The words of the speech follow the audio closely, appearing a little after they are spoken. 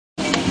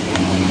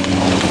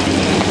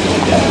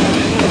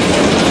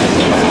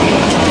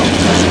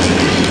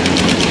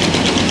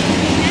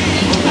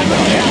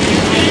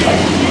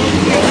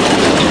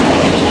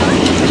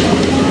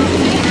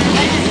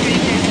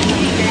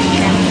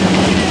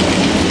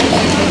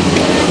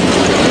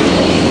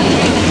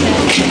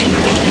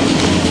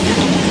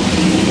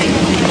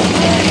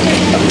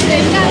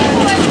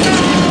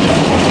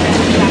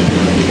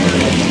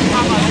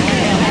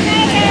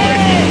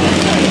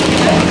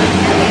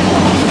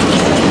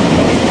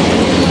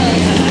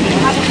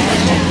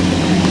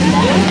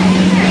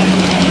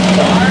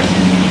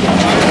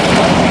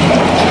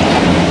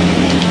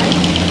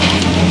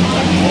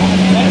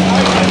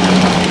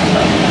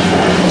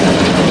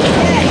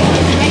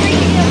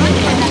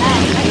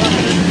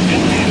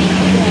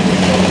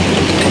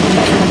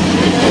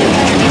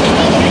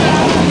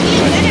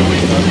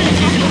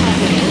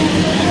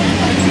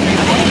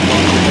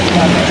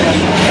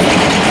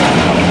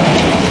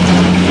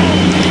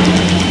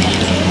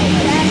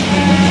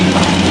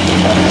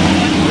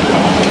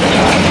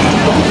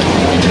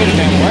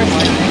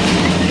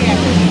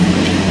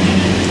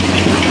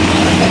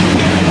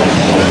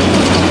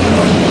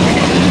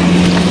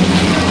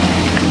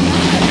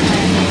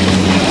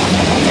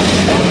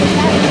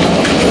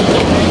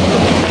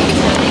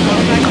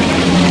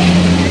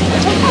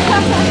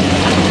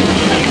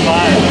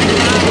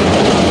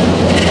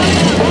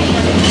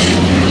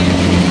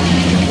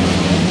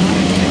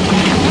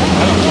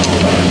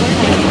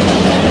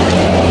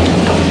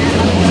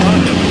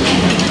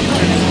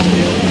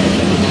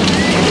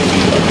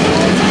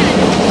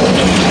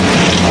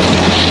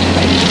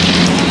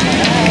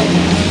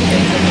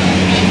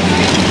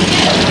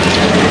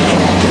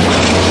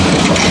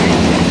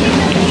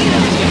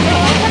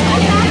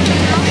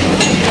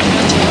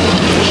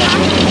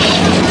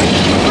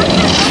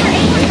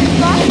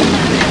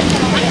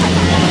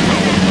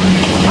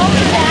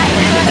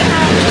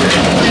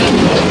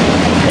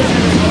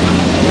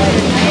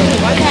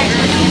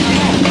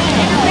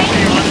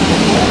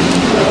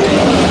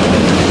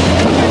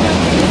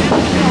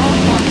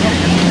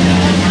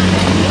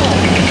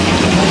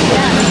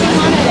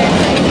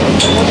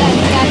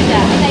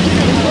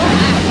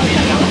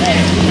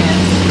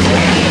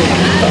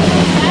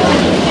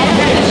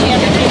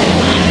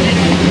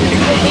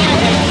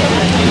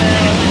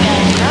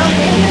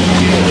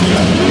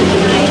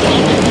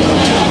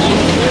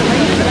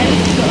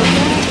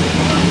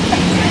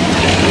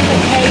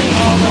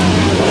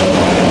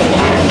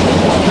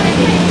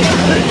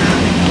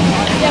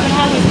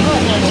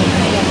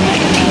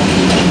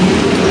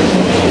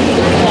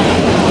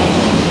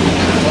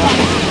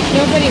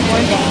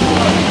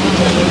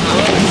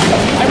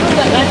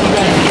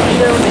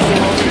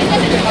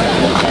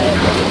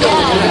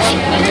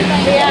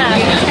Yeah,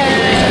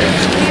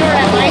 because we were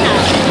at my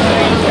house.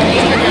 We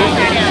were down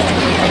there now.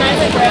 And I was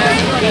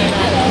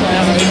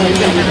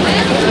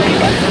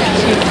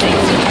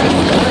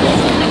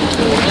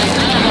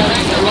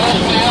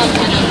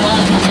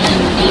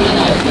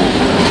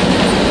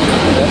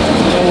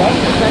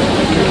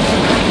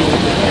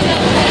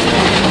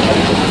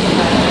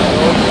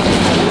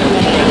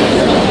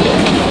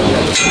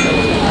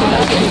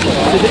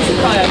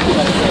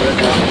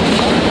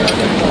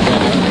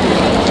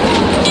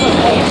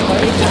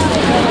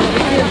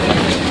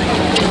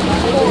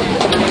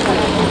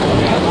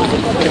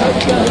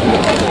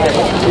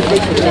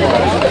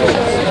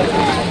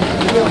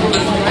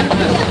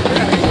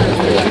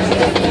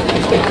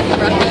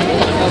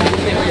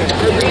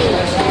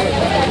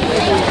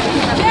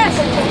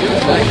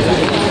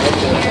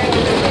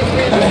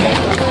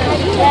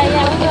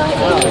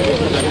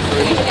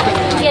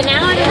yeah,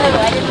 now I don't know.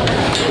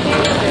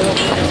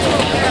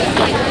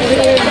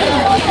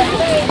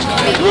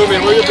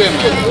 Ruben, where you been,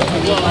 man?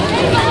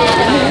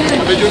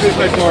 I've been doing this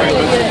like 4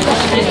 hours.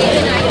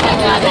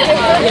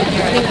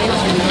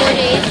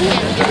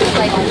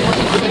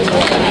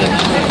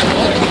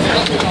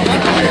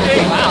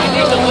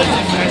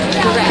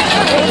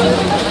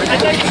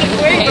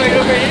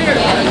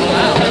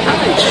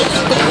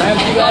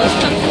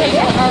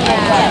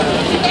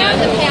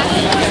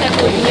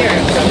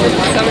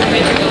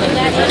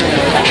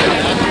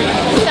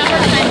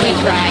 Summertime we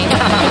try.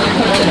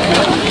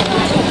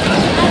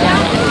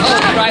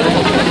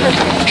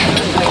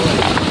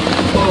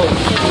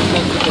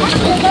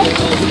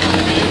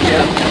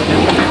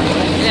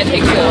 And it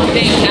takes a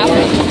day and a half.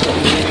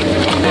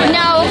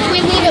 No, we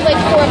leave at like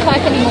 4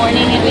 o'clock in the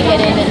morning and we get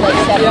in at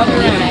like 7 or 9.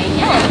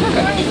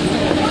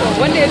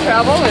 One day of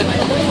travel and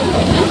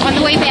On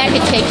the way back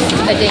it takes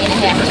a day and a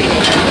half, 2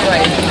 days.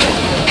 right.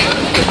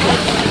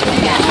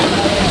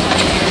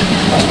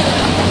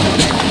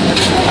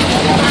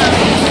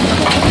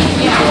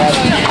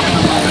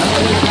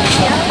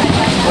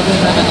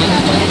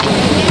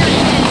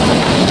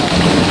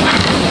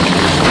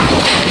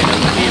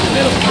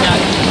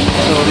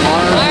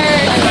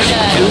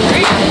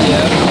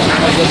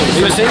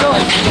 You a single?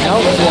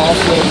 No, but we'll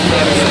also. You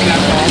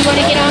want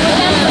to get on with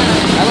them?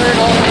 I learned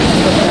all the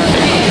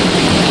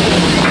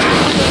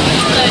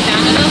Slow it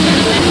down a little bit.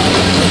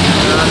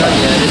 not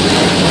yet.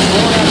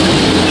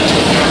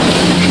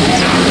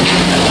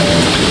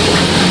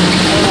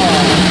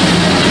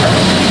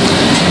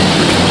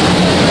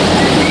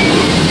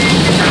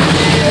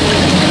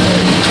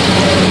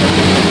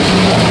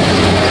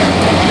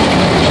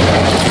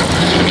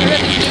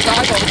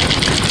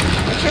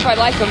 I'm sure if I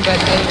like them, but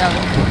they, you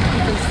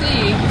can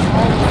see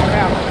all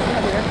around.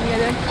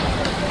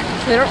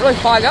 They don't really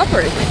fog up or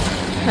anything.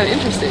 It's kind of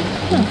interesting.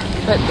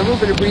 But a little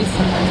bit of breeze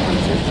sometimes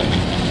comes in.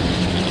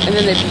 And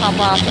then they pop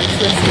off like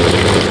this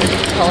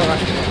color on.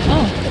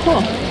 Oh,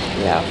 cool.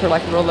 Yeah, for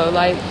like real low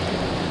light.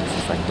 It's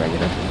just like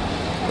regular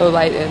low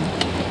light and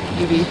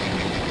UV.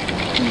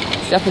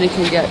 Stephanie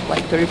can get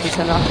like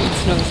 30% off the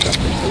snow stuff.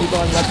 So we go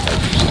on the website.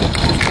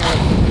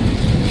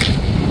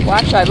 Well,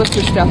 actually, I look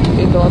for stuff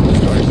in the local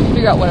stores,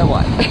 figure out what I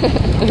want,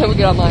 and then we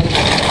get online.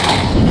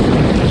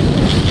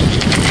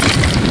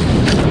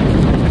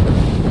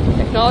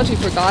 Technology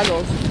for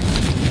goggles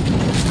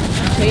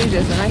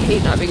changes, and I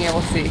hate not being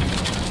able to see.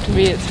 To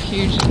me, it's a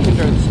huge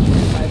hindrance to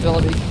my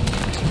ability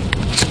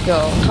to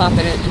feel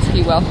confident and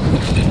ski well.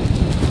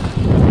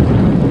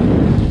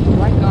 I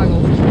like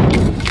goggles.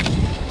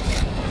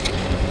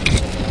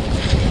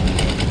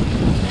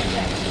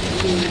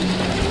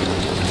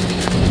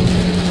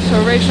 So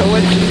Rachel,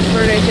 what did you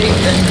learn anything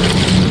that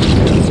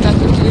stuck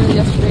with you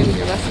yesterday with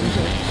your lessons?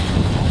 Or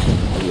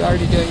are you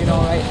already doing it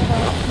all right?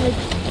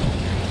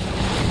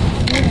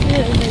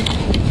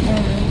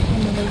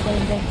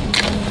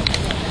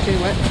 Doing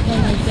what?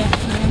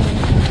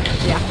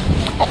 Yeah.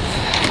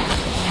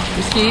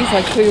 Your skis,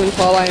 like putting on the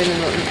fall line and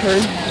then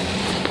return.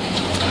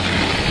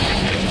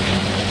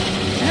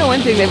 I know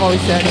one thing they've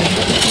always said is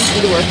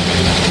do the work.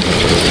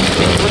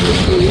 Work the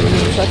skis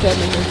and set them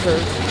in their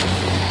curves.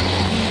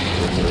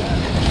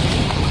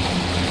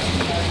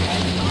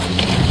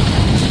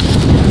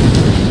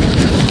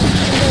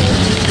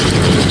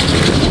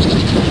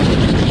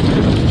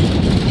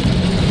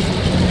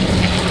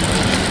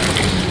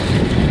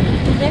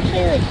 There's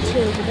actually like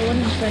 2, but the one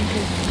in front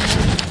is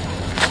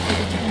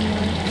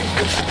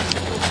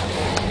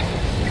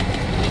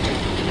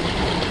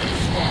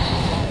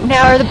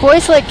Now, are the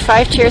boys like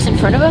 5 chairs in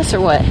front of us, or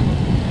what?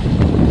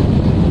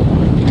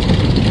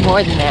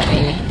 More than that,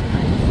 maybe.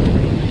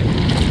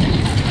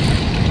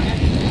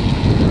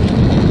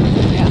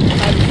 Yeah, I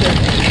was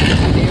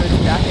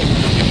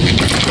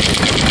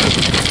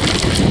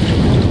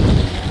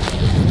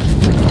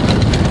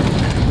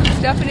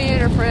Stephanie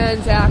and her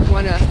friend Zach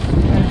want to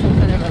have some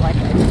kind of a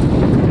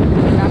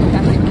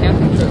backpacking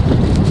camping group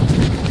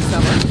this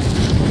summer.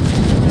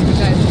 You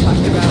guys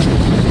talked about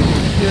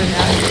doing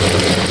that.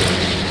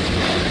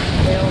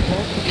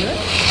 Available to do it?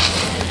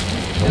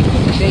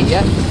 date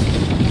yet.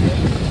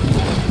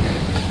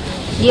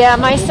 Yeah,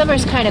 my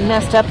summer's kind of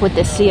messed up with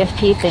this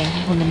CFP thing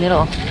in the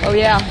middle. Oh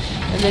yeah,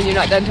 and then you're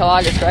not done till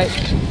August, right?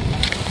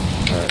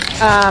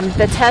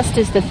 The test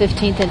is the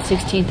 15th and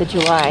 16th of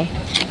July.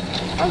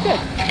 Oh good.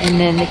 And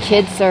then the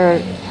kids are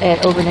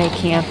at overnight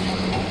camp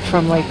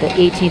from like the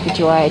 18th of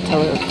July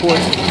till the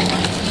 14th.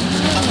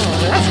 Oh,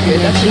 that's good.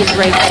 And That's she's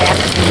right back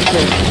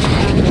into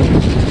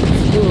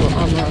school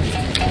almost.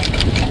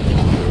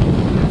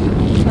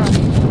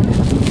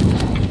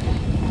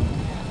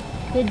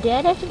 Did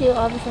Dad have to do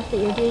all the stuff that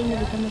you're doing to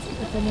become a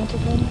financial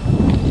planner?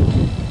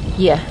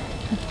 Yeah.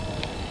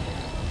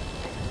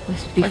 It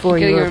was before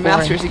like you getting were your born.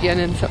 master's again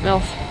in something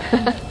else.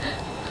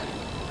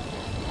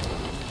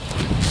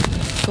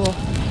 Cool.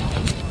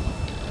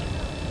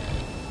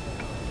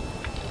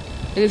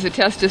 And is the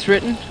test just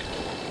written?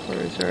 Or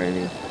is there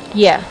any?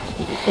 Yeah,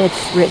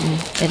 it's written.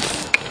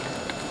 It's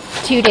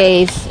 2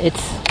 days.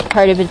 It's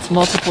part of it's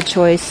multiple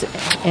choice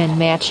and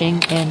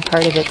matching, and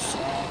part of it's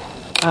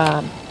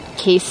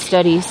case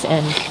studies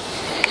and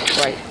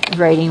Right.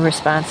 writing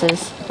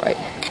responses. Right.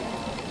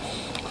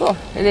 Cool.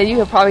 And then you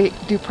could probably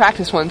do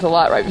practice ones a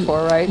lot right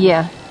before, right?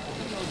 Yeah.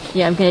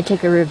 Yeah, I'm going to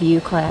take a review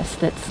class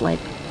that's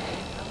like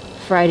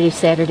Friday,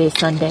 Saturday,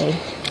 Sunday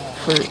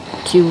for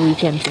 2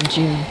 weekends in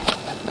June.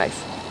 Nice.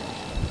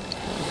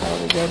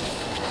 That'll be good.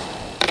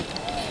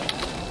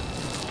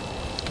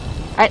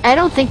 I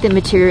don't think the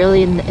material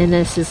in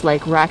this is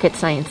like rocket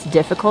science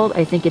difficult.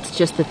 I think it's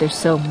just that there's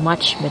so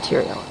much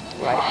material.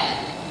 Right.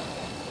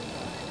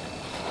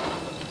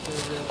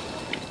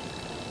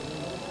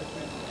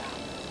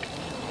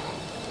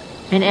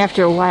 And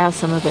after a while,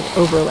 some of it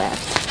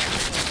overlaps.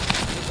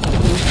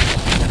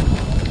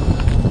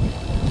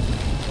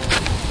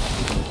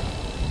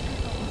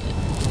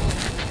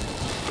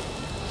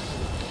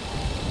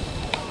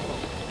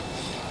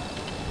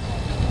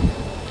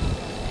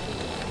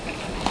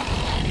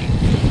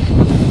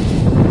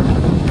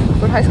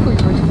 What high school are you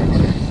going to next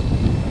year?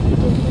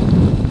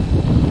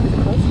 Is it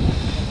close?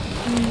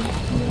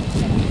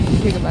 You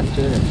take a bus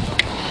to it?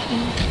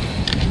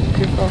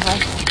 Deerfield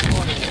High?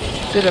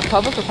 Is it a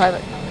public or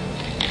private?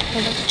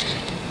 Public.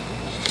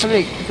 How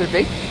many? Is it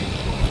big?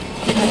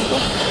 Big high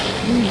school?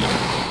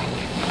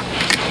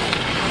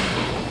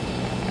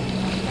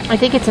 I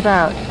think it's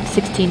about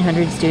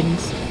 1,600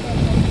 students.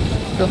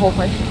 The whole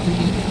place?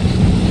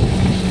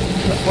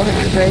 About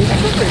 400 grades. That's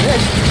still pretty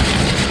big.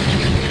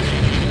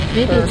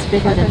 Maybe it's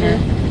bigger than that.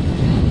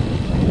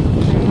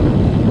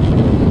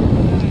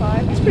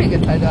 That's pretty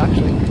good size,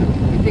 actually. If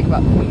you think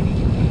about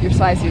your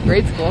size of your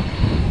grade school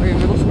or your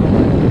middle school,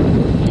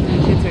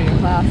 the kids are in your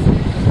class.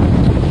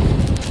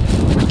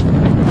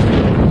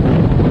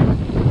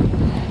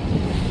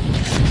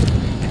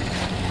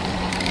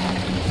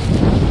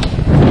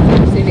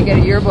 So you get a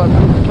yearbook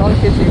with all the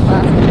kids in your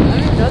class. I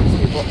don't know these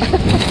people.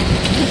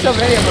 There's so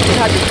many of them. You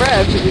have your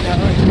friends, and you know,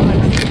 and you know how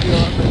to see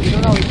people, but you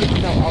don't always get to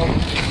know all of them.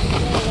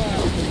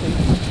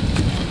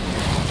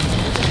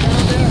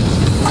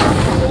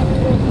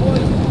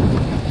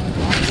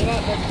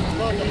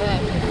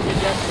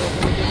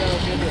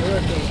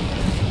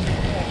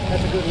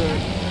 That's a good word.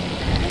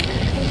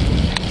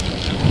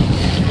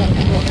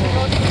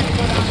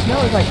 Snow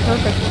is like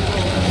perfect.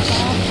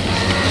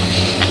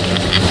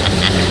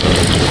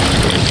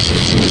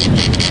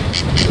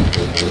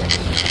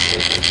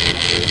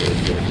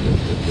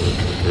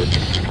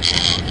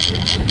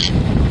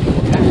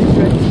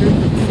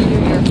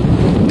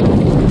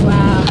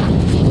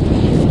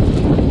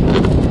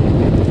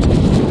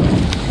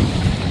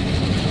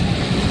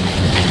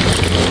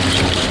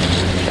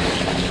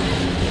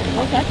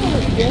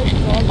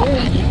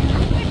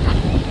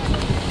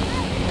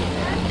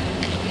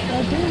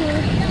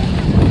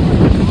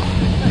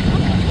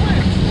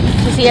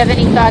 Does he have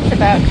any thoughts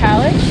about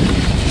college?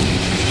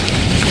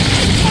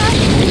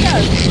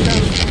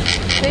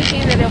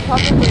 Thinking that he'll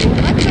probably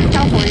might go to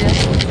California.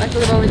 I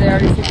live over there.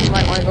 He's thinking he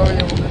might want to go over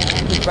there with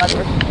his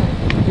brother.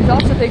 He's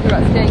also thinking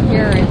about staying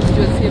here and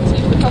doing CMC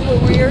for a couple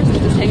of years and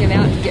just hanging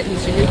out and getting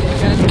his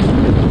certificate done.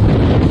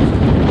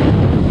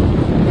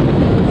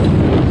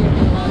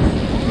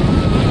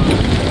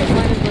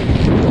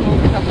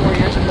 A couple more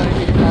years and going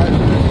to college.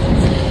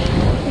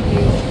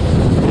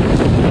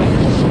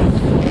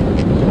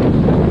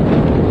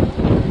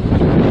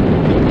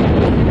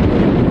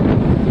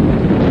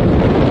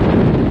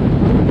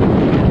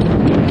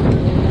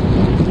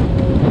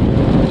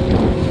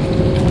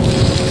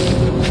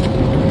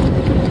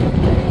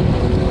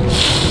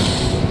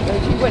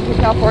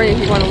 California, if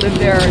you want to live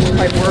there and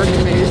probably work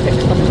and maybe just take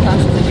a couple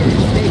classes in your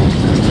state.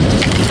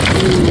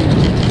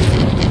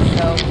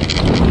 So,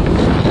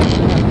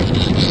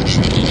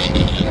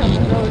 yeah, I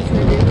don't know what to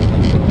do,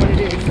 what to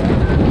do, so.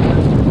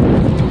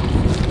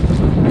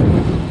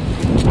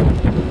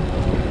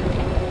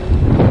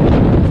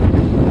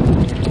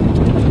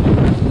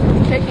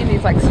 Taking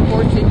these like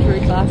sports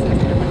injury classes and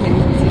different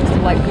things, he seems to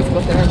like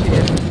physical therapy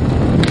and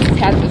he's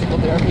had physical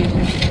therapy and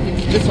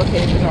he's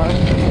dislocated his arm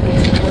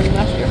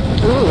last year.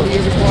 Ooh. The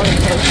year before,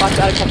 and popped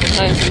out a couple of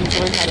times, and he's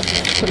learned how to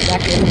put it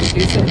back in and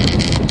reduce it.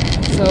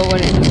 So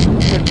when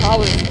the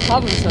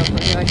problems for him,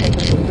 I take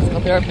him to a physical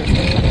therapist and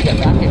kind of get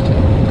back into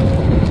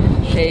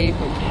shape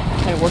and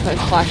kind of work on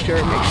his posture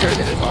and make sure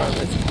that his arm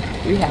is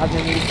rehabbed,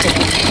 and he's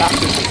taking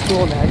classes at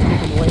school now, he's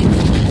taking weights.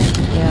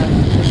 Yeah,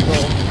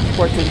 physical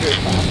sports injury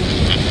class.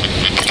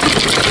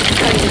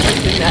 Kind of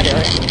interested in that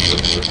area.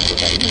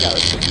 But who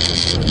knows?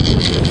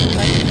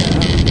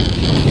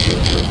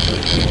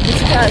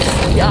 This guy's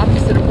the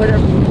opposite of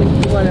whatever you think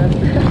you want to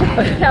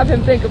have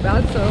him think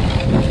about, so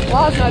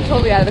law's not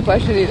totally out of the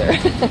question either.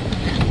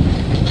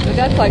 But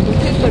that's like when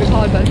kids go to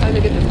college, by the time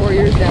they get to 4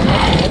 years down,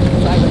 that's when they have to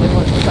decide whether they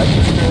want to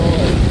professional school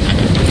or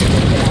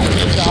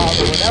a job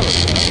or whatever.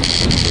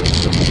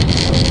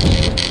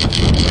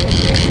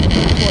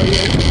 4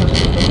 years for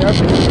physical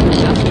therapy.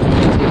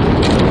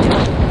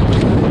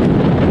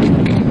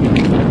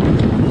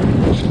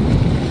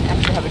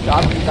 After have a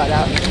job when you got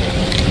out.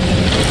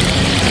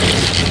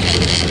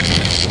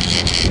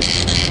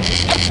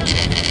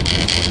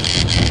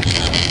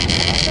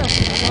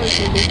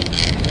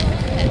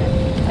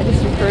 I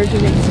just encourage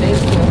him to stay in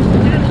school.